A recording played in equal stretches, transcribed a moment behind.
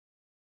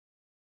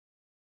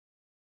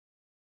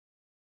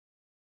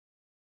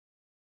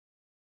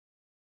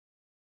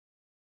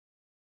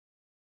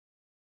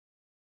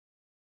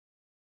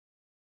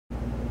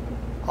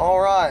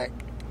Alright,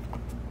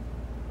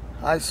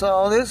 I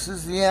saw this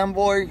is the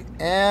Amboy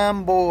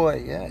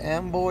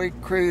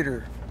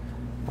Crater.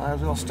 Might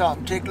as well stop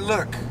and take a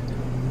look.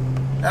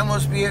 That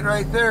must be it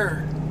right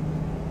there.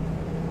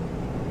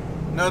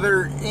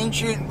 Another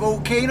ancient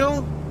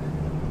volcano?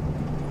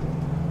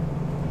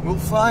 We'll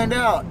find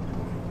out.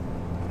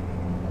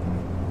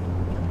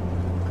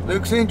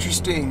 Looks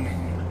interesting.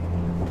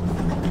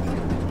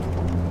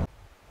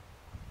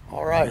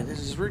 Alright, this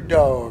is Rick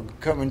Dog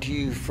coming to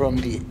you from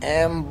the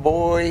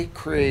Amboy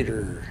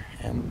Crater.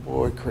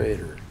 Amboy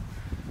Crater.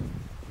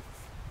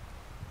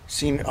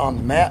 Seen it on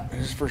the map.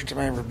 This is the first time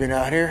I've ever been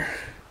out here.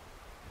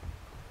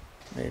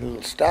 Made a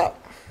little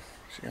stop.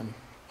 See them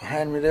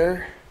behind me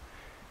there?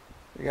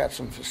 They got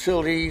some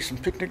facilities, some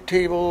picnic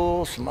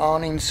tables, some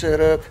awnings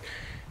set up.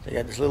 They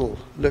got this little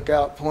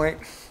lookout point.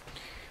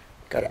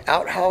 Got an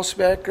outhouse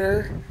back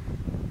there.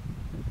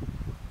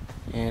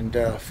 And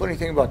funny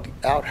thing about the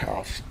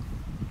outhouse,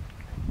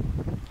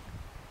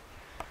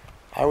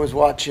 I was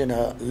watching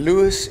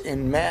Lewis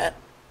and Matt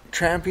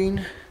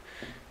tramping.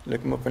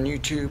 Look them up on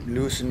YouTube,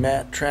 Lewis and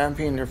Matt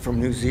tramping. They're from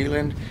New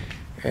Zealand.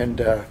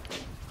 And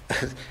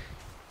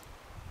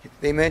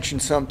they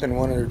mentioned something in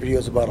one of their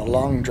videos about a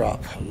long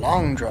drop. A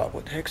long drop?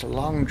 What the heck's a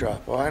long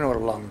drop? Well, I know what a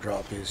long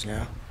drop is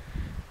now.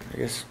 I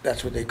guess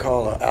that's what they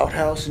call an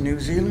outhouse in New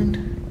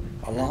Zealand.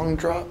 A long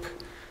drop,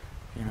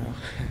 you know.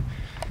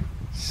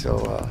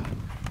 So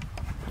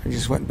I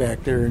just went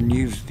back there and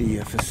used the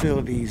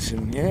facilities,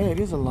 and yeah, it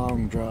is a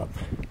long drop.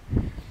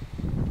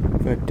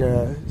 But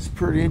it's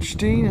pretty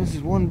interesting. This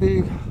is one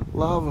big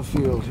lava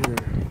field here.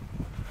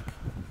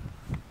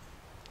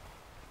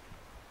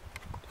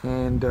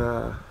 And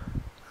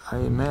I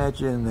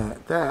imagine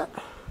that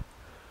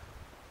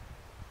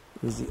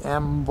is the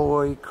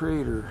Amboy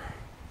Crater,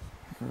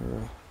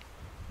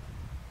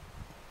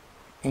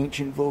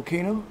 ancient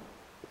volcano.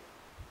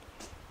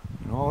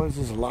 And all this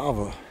is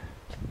lava.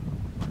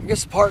 I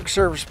guess the Park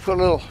Service put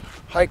a little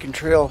hiking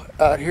trail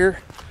out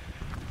here,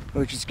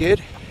 which is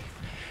good.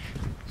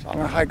 So I'm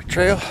gonna hike the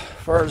trail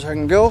as far as I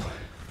can go.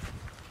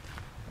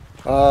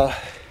 The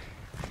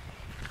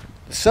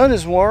sun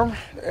is warm.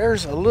 The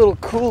air's a little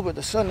cool, but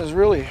the sun is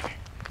really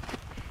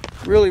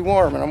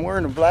warm. And I'm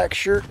wearing a black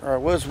shirt, or I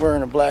was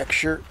wearing a black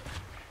shirt.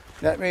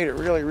 That made it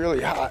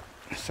really hot.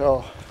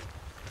 So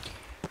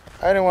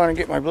I didn't want to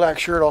get my black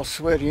shirt all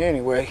sweaty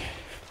anyway,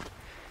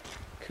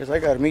 because I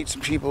got to meet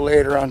some people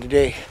later on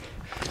today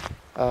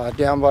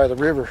down by the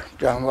river,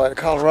 down by the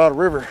Colorado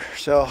River.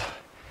 So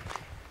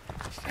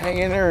hang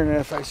in there, and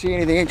if I see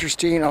anything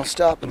interesting, I'll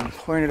stop and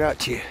point it out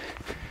to you.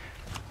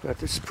 But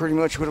this is pretty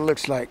much what it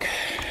looks like.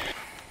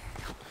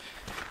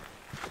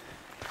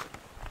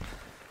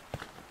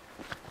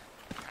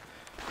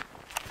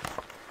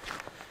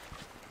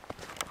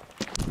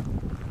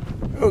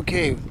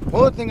 Okay,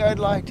 one thing I'd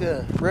like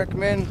to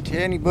recommend to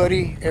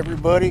anybody,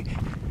 everybody,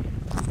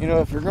 you know,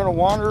 if you're going to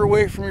wander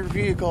away from your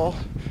vehicle,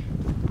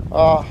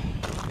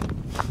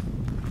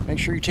 make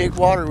sure you take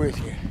water with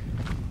you,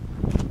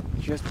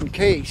 just in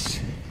case.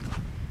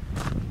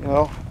 You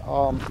know,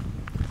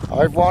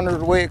 I've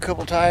wandered away a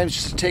couple times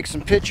just to take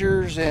some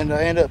pictures, and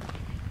I end up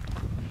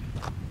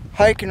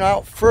hiking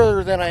out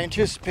further than I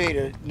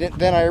anticipated,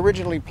 than I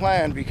originally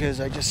planned, because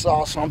I just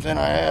saw something.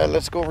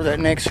 Let's go over that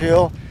next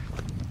hill.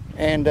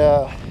 And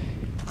I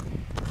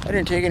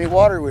didn't take any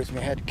water with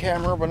me. I had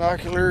camera,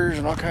 binoculars,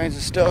 and all kinds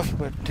of stuff,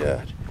 but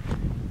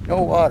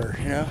no water,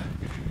 you know.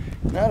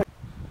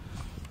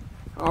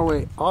 Oh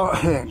wait, all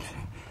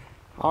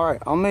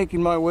right, I'm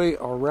making my way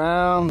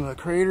around the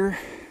crater.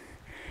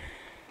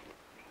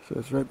 So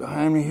it's right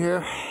behind me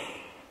here.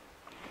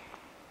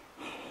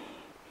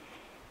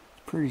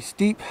 It's pretty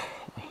steep,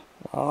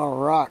 a lot of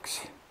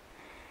rocks.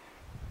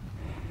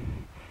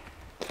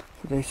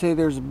 But they say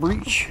there's a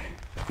breach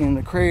in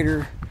the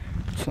crater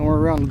somewhere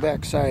around the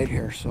back side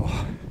here, so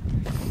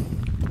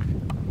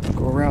I'll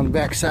go around the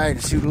back side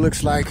and see what it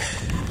looks like.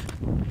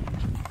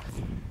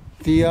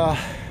 The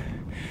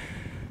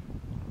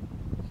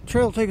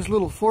trail takes a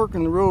little fork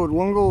in the road.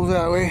 One goes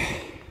that way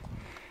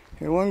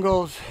and one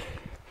goes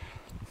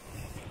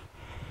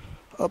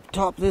up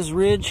top this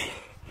ridge.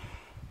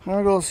 I'm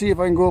gonna go see if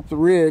I can go up the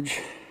ridge,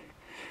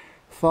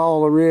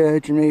 follow the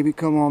ridge, and maybe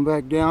come on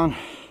back down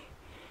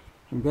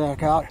and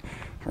back out,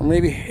 or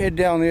maybe head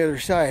down the other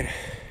side.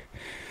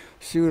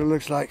 See what it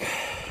looks like.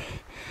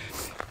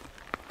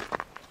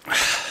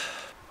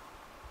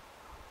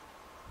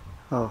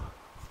 Oh,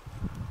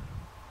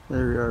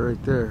 there we are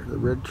right there. The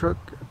red truck,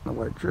 the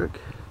white truck,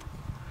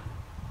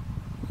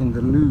 and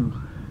the loo.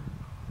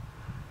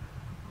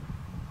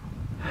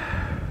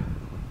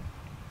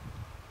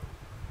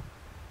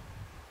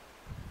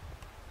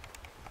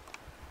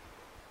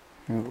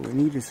 Now what we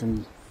need is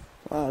some,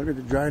 wow, look at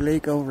the dry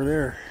lake over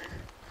there.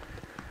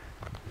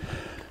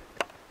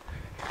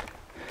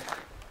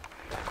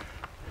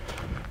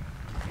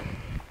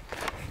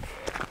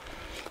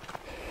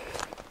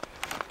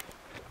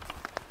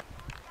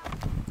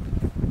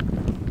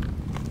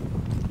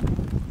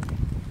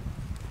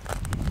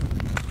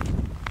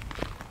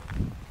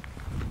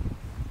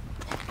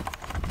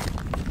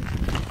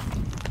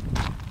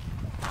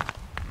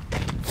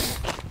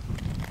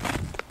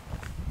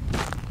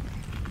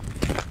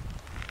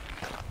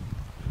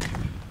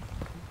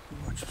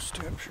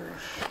 Trail.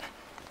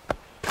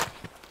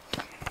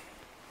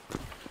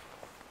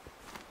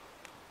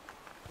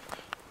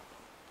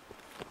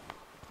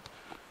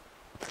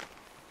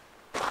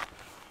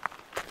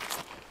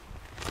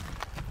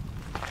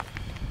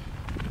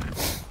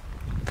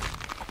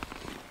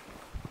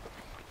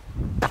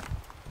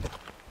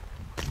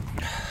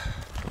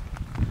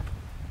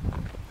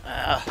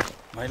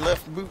 My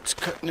left boot's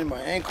cutting in my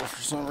ankle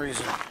for some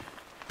reason.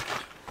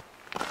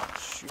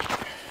 Shoot.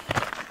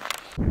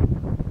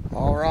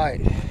 Alright.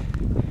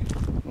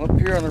 I'm up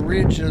here on the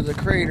ridge of the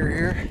crater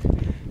here.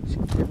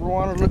 So if you ever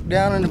want to look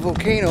down in the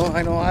volcano,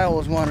 I know I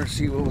always wanted to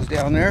see what was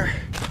down there.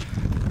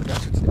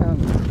 That's what's down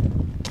there.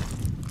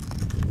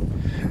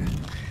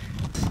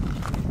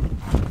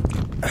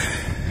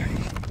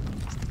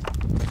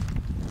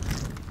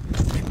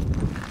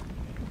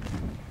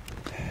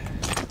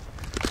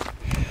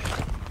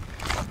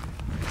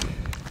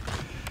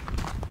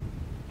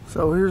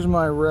 So here's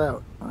my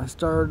route. I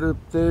started up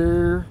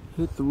there,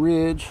 hit the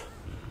ridge,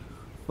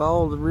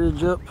 followed the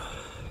ridge up,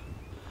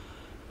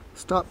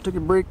 stopped, took a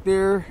break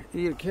there,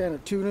 ate a can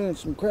of tuna and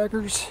some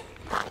crackers.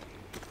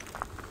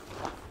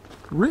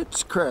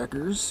 Ritz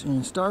crackers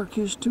and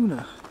Starfish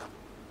tuna.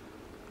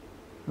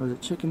 Or was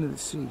it chicken of the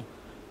sea?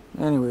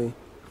 Anyway,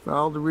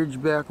 followed the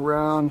ridge back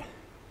around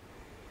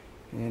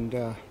and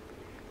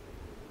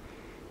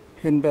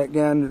heading back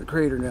down to the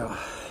crater now.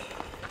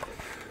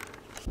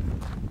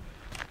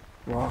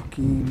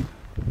 Walking,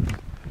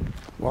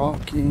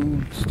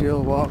 walking,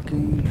 still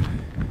walking.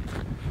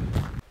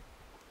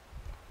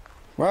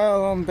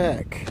 Well, I'm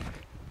back.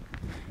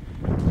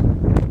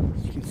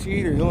 As you can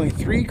see, there's only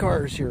 3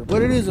 cars here,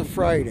 but it is a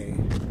Friday.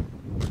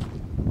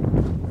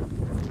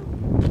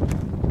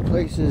 The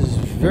place is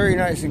very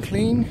nice and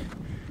clean.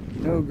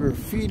 No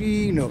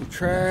graffiti, no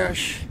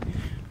trash.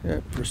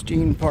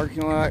 Pristine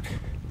parking lot.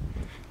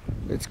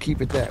 Let's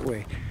keep it that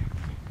way.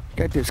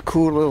 Got this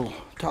cool little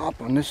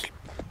top on this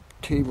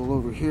table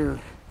over here.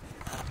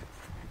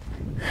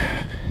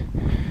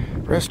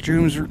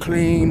 Restrooms are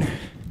clean.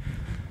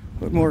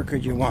 What more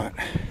could you want?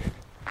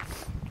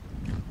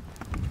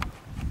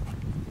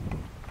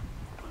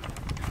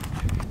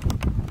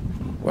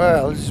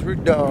 Well, this is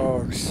Root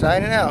Dog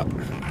signing out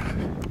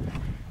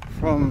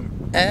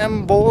from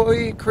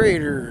Amboy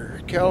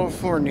Crater,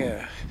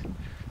 California.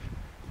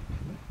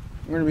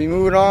 We're going to be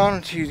moving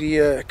on to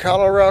the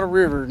Colorado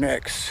River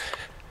next.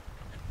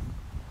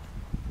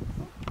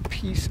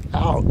 Peace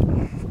out.